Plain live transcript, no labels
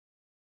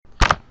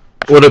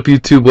What up,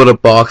 YouTube? What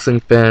up,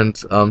 boxing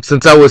fans?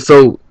 Since I was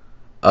so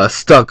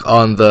stuck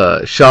on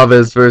the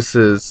Chavez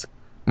versus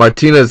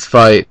Martinez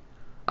fight,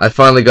 I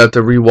finally got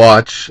to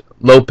rewatch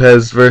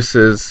Lopez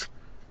versus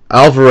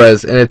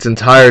Alvarez in its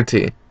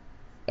entirety.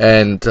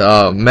 And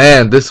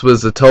man, this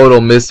was a total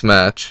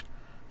mismatch.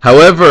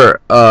 However,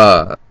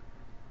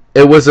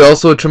 it was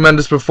also a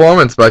tremendous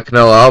performance by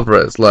Canelo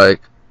Alvarez.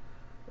 Like,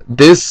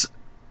 this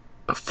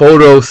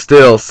photo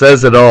still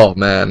says it all,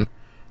 man.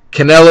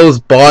 Canelo's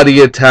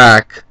body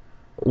attack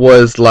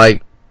was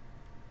like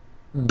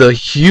the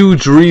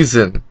huge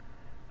reason.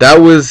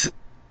 That was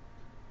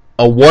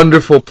a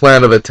wonderful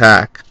plan of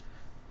attack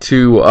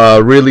to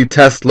really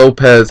test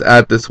Lopez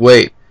at this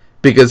weight,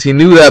 because he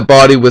knew that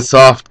body was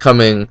soft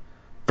coming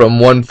from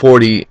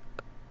 140,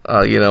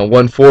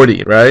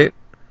 140, right?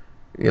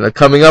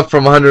 Coming up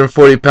from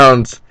 140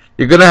 pounds,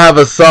 you're gonna have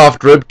a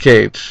soft rib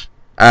cage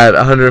at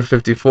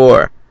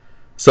 154.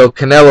 So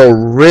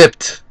Canelo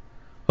ripped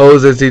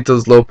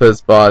Josesito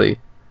Lopez's body,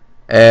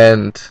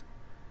 and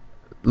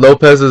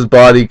Lopez's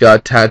body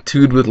got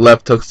tattooed with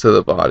left hooks to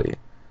the body.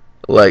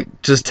 Like,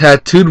 just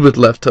tattooed with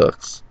left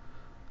hooks.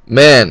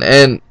 Man,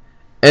 and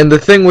the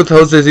thing with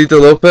Josesito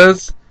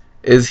Lopez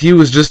is he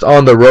was just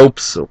on the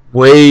ropes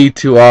way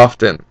too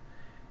often.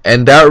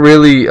 And that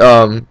really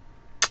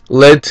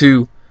led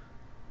to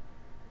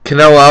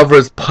Canelo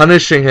Alvarez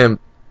punishing him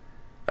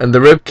in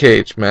the rib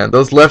cage, man.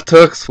 Those left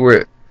hooks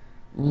were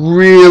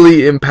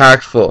really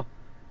impactful.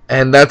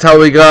 And that's how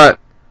we got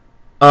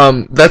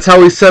that's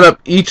how he set up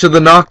each of the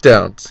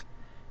knockdowns.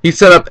 He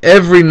set up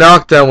every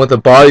knockdown with a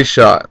body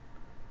shot,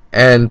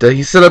 and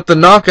he set up the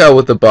knockout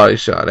with a body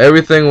shot.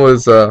 Everything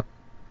was set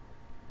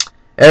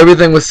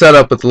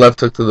up with the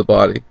left hook to the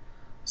body.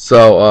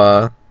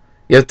 So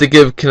you have to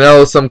give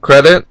Canelo some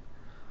credit.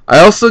 I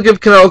also give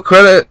Canelo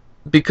credit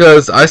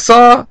because I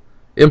saw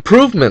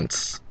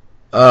improvements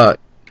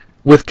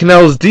with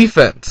Canelo's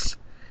defense.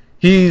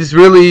 He's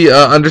really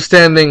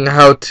understanding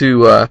how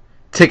to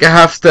take a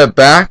half step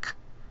back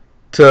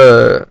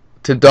to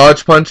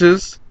dodge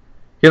punches.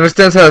 He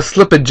understands how to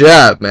slip a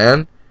jab,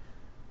 man.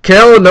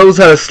 Canelo knows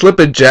how to slip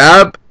a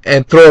jab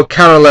and throw a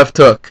counter left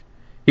hook.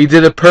 He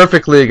did it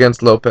perfectly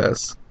against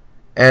Lopez.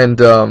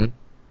 And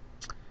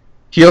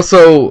he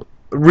also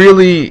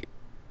really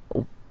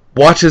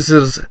watches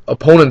his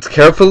opponents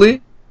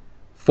carefully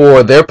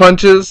for their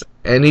punches,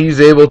 and he's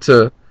able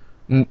to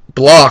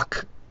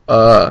block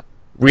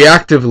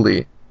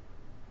reactively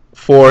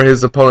for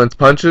his opponent's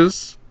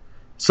punches.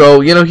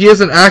 So, he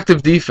has an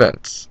active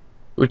defense,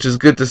 which is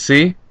good to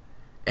see.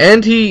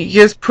 And he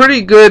has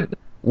pretty good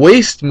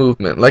waist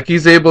movement. Like,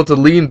 he's able to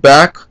lean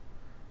back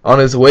on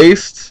his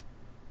waist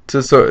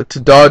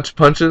to dodge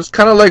punches,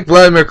 kind of like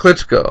Vladimir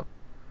Klitschko.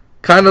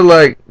 Kind of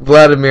like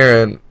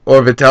Vladimir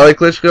or Vitaly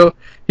Klitschko.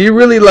 He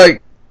really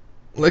like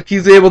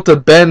he's able to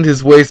bend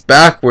his waist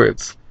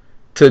backwards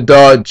to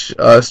dodge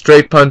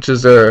straight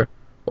punches or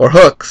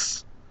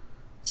hooks.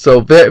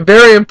 So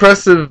very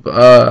impressive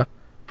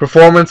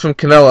performance from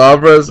Canelo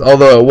Alvarez,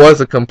 although it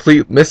was a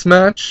complete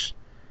mismatch.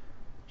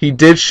 He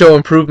did show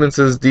improvements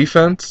in his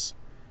defense,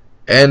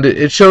 and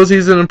it shows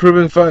he's an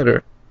improving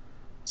fighter.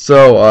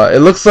 So it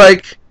looks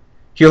like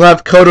he'll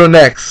have Cotto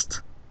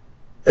next,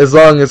 as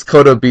long as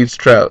Cotto beats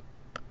Trout.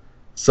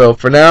 So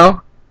for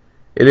now,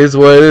 it is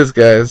what it is,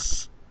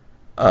 guys.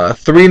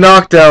 3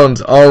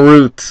 knockdowns en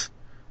route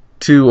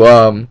to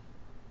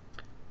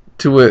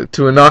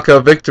a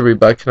knockout victory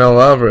by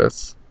Canelo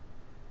Alvarez.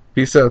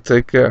 Peace out.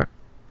 Take care.